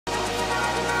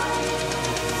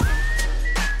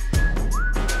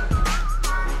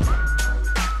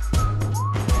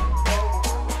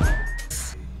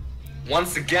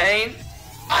Once again,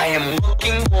 I am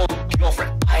looking for a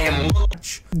girlfriend.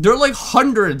 There are like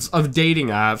hundreds of dating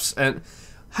apps, and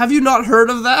have you not heard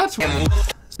of that?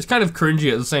 It's kind of cringy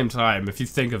at the same time, if you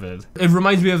think of it. It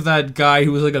reminds me of that guy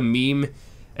who was like a meme,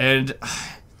 and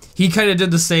he kind of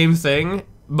did the same thing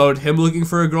about him looking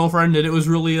for a girlfriend, and it was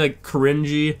really like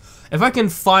cringy. If I can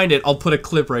find it, I'll put a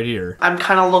clip right here. I'm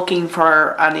kind of looking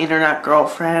for an internet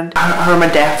girlfriend.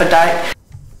 Hermaphrodite.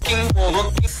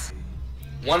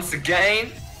 Once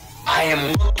again, I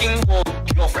am looking for a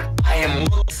girlfriend.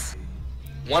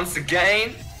 Once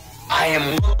again, I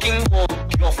am looking for a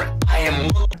girlfriend.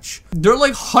 There are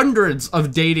like hundreds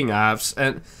of dating apps,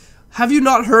 and have you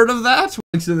not heard of that?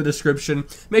 Links in the description.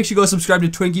 Make sure you go subscribe to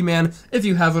Twinkie Man if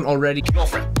you haven't already.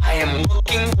 Girlfriend. I am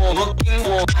looking for a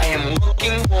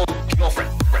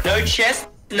girlfriend. No chest,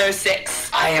 no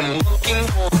sex. I am looking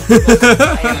for a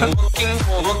girlfriend.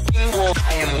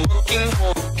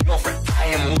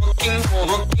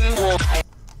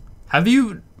 Have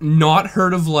you not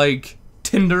heard of like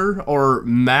Tinder or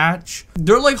Match?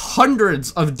 There are like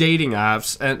hundreds of dating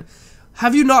apps, and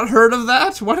have you not heard of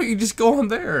that? Why don't you just go on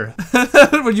there?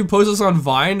 Would you post this on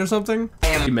Vine or something?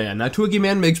 Man, now Twinkie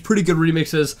Man makes pretty good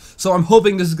remixes, so I'm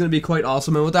hoping this is going to be quite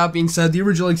awesome. And with that being said, the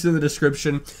original link's in the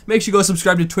description. Make sure you go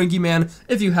subscribe to Twinkie Man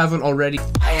if you haven't already.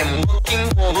 I am looking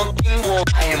for a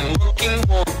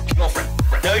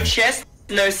girlfriend. No chest,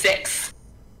 no sex.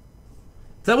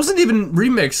 That wasn't even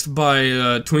remixed by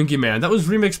Twinkie Man. That was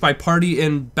remixed by Party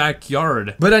in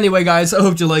Backyard. But anyway, guys, I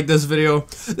hope you liked this video.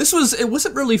 It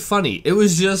wasn't really funny. It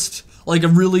was just like a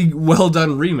really well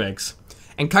done remix.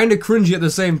 And kind of cringy at the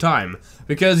same time.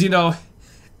 Because, you know,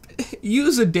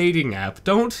 use a dating app.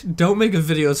 Don't make a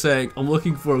video saying, I'm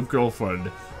looking for a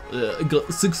girlfriend.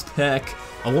 Six-pack.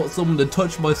 I want someone to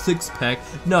touch my six-pack.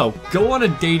 No, go on a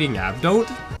dating app.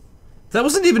 That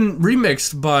wasn't even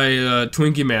remixed by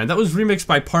Twinkie Man. That was remixed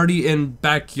by Party in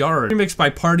Backyard. I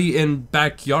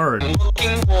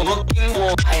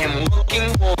am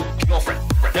looking for a girlfriend.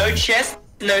 No chest,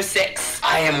 no sex.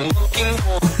 I am looking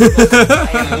for a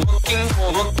girlfriend.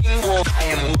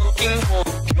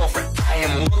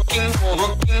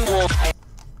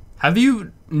 Have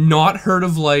you not heard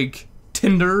of like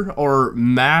Tinder or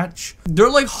Match? There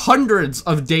are like hundreds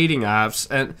of dating apps,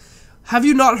 and have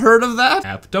you not heard of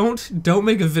that? Don't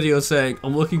make a video saying,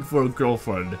 I'm looking for a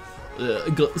girlfriend.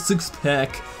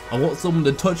 Six-pack. I want someone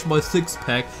to touch my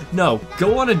six-pack. No,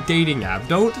 go on a dating app.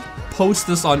 Don't post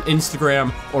this on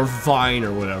Instagram or Vine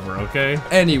or whatever, okay?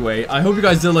 Anyway, I hope you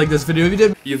guys did like this video. If you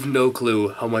did, you have no clue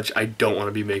how much I don't want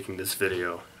to be making this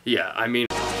video. Yeah, I mean...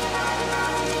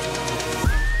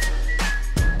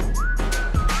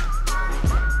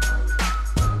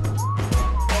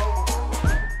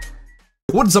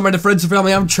 What's up, my friends and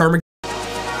family? I'm Charmx.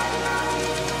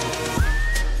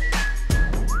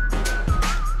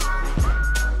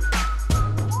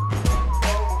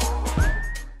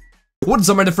 What's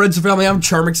up, my friends and family? I'm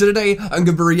Charmx, and today I'm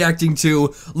gonna be reacting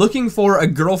to Looking for a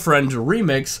Girlfriend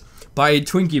remix by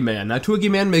Twinkie Man. Now,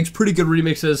 Twinkie Man makes pretty good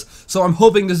remixes, so I'm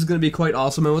hoping this is gonna be quite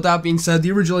awesome. And with that being said,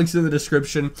 the original link's in the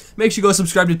description. Make sure you go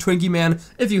subscribe to Twinkie Man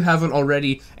if you haven't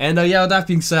already. And yeah, with that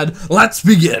being said, let's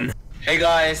begin. Hey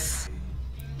guys.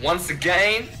 Once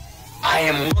again, I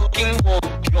am looking for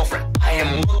a girlfriend.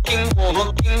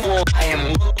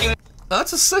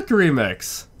 That's a sick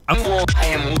remix. I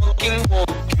am looking for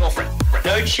a girlfriend.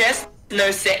 No chest, no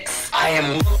sex. I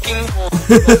am looking for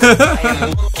a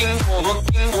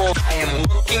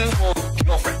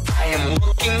girlfriend.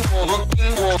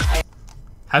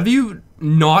 Have you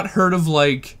not heard of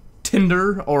like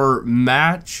Tinder or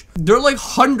Match? There are like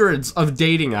hundreds of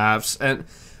dating apps, and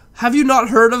have you not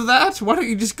heard of that? Why don't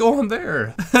you just go on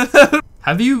there?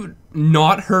 Have you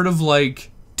not heard of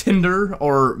like Tinder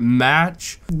or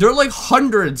Match? There are like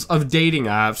hundreds of dating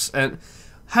apps, and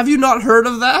have you not heard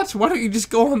of that? Why don't you just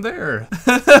go on there?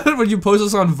 Would you post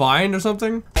this on Vine or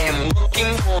something? I am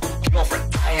looking for a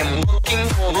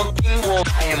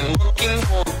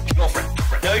girlfriend.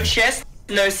 No chest,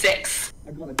 no sex.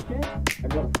 I got a chest, I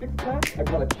got a six-pack, I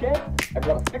got a chest, I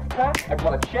got a six-pack, I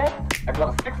got a chest, I got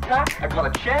a six-pack, I got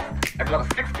a chest, I got a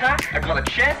six-pack, I got a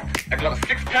chest, I got a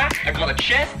six-pack, I got a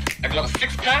chest, I got a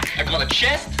six-pack, I got a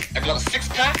chest, I got a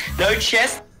six-pack, no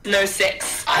chest, no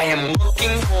sex. I am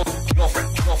looking for a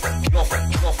girlfriend.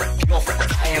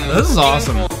 This is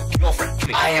awesome.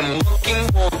 I am looking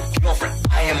for a girlfriend.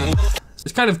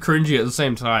 It's kind of cringy at the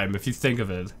same time, if you think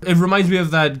of it. It reminds me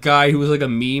of that guy who was like a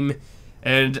meme,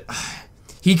 and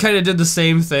he kind of did the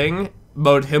same thing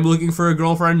about him looking for a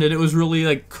girlfriend, and it was really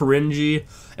like cringy.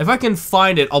 If I can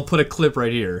find it, I'll put a clip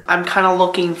right here. I'm kind of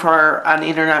looking for an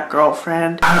internet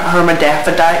girlfriend.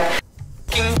 Hermaphrodite.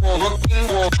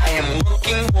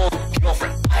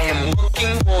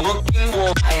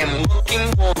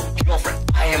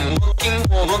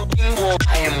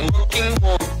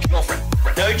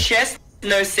 No chest,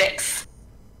 no sex.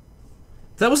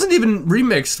 That wasn't even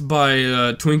remixed by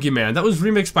Twinkie Man. That was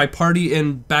remixed by Party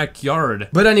in Backyard.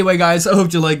 But anyway, guys, I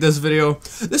hope you like this video.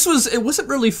 It wasn't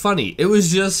really funny. It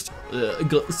was just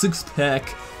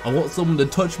six-pack. I want someone to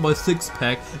touch my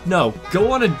six-pack. No,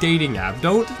 go on a dating app.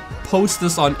 Don't post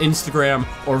this on Instagram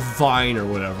or Vine or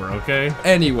whatever, okay?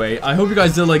 Anyway, I hope you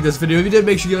guys did like this video. If you did,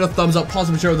 make sure you give it a thumbs up,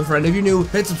 possibly share with a friend. If you're new,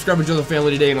 hit subscribe and join the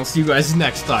family today, and I'll see you guys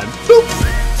next time.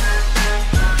 Boop!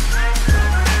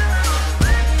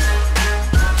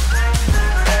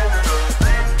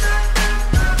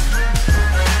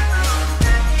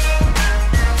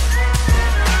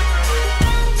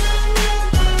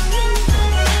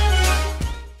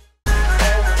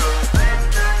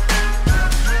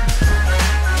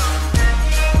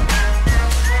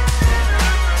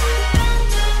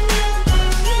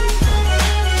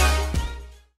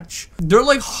 There are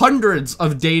like hundreds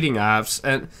of dating apps,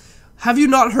 and have you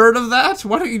not heard of that?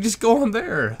 Why don't you just go on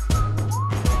there?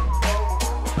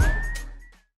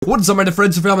 What's up, my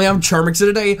friends and family? I'm Charmx,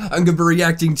 and today I'm gonna be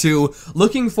reacting to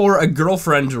Looking for a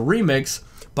Girlfriend remix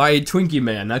by Twinkie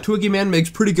Man. Now, Twinkie Man makes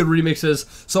pretty good remixes,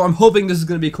 so I'm hoping this is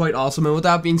going to be quite awesome. And with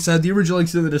that being said, the original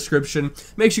link's in the description.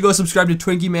 Make sure you go subscribe to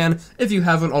Twinkie Man if you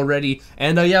haven't already.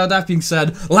 And yeah, with that being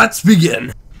said, let's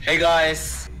begin. Hey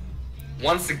guys,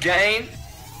 once again,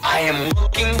 I am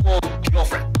looking for a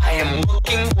girlfriend. I am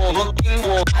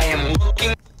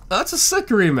looking. That's a sick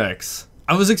remix.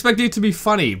 I was expecting it to be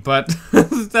funny, but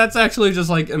that's actually just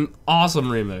like an awesome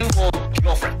remix.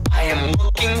 I am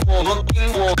looking for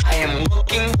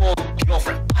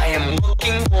girlfriend. I am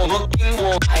looking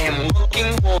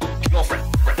for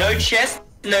girlfriend. No chest,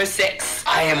 no sex.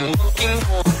 I am looking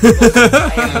for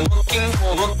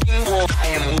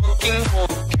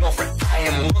girlfriend.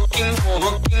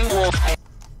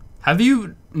 Have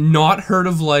you not heard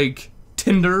of like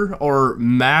Tinder or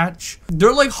Match? There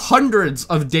are like hundreds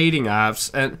of dating apps,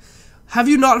 and have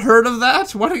you not heard of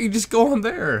that? Why don't you just go on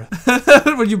there?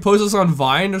 Would you post this on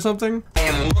Vine or something? I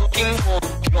am looking for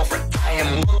girlfriend. I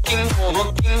am looking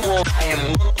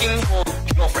for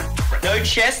girlfriend. No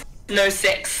chest, no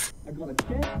sex. I got a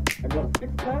chest, I got a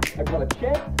six-pack, I got a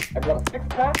chest, I got a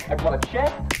six-pack, I got a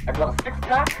chest, I got a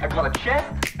six-pack, I got a chest,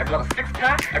 I got a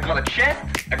six-pack, I got a chest,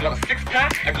 I got a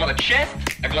six-pack, I got a chest,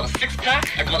 I got a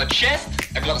six-pack, I got a chest,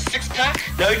 I got a six-pack,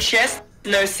 no chest,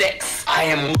 no sex. I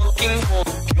am looking for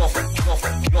girlfriend.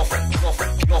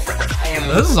 I am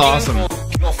This is awesome.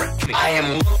 I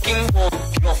am looking for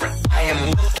girlfriend. I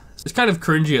am. It's kind of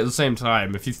cringy at the same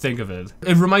time, if you think of it.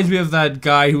 It reminds me of that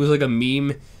guy who was like a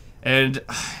meme, and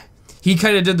he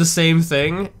kind of did the same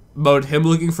thing about him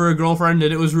looking for a girlfriend,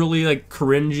 and it was really like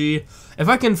cringy. If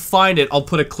I can find it, I'll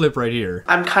put a clip right here.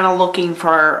 I'm kind of looking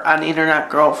for an internet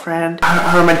girlfriend.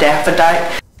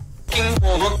 Hermaphrodite.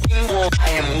 I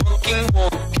am looking for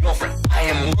girlfriend. I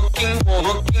am looking for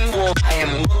girlfriend.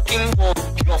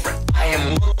 I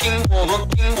am looking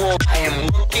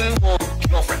for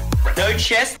girlfriend. No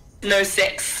chest, no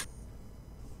sex.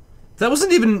 That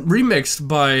wasn't even remixed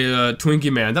by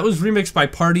Twinkie Man. That was remixed by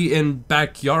Party in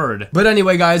Backyard. But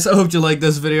anyway, guys, I hope you like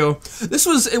this video.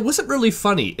 It wasn't really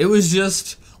funny. It was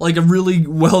just like a really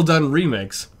well done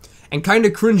remix, and kind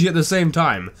of cringy at the same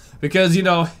time, because, you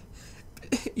know,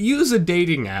 use a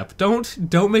dating app. Don't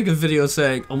make a video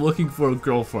saying I'm looking for a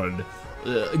girlfriend.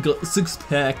 Got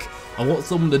six-pack. I want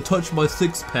someone to touch my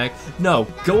six-pack. No,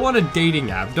 go on a dating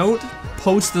app. Don't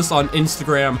post this on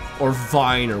Instagram or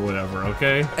Vine or whatever,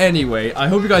 okay? Anyway, I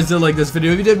hope you guys did like this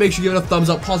video. If you did, make sure you give it a thumbs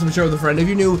up, possibly share with a friend. If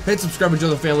you're new, hit subscribe and join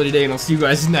the family today, and I'll see you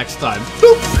guys next time.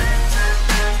 Boop!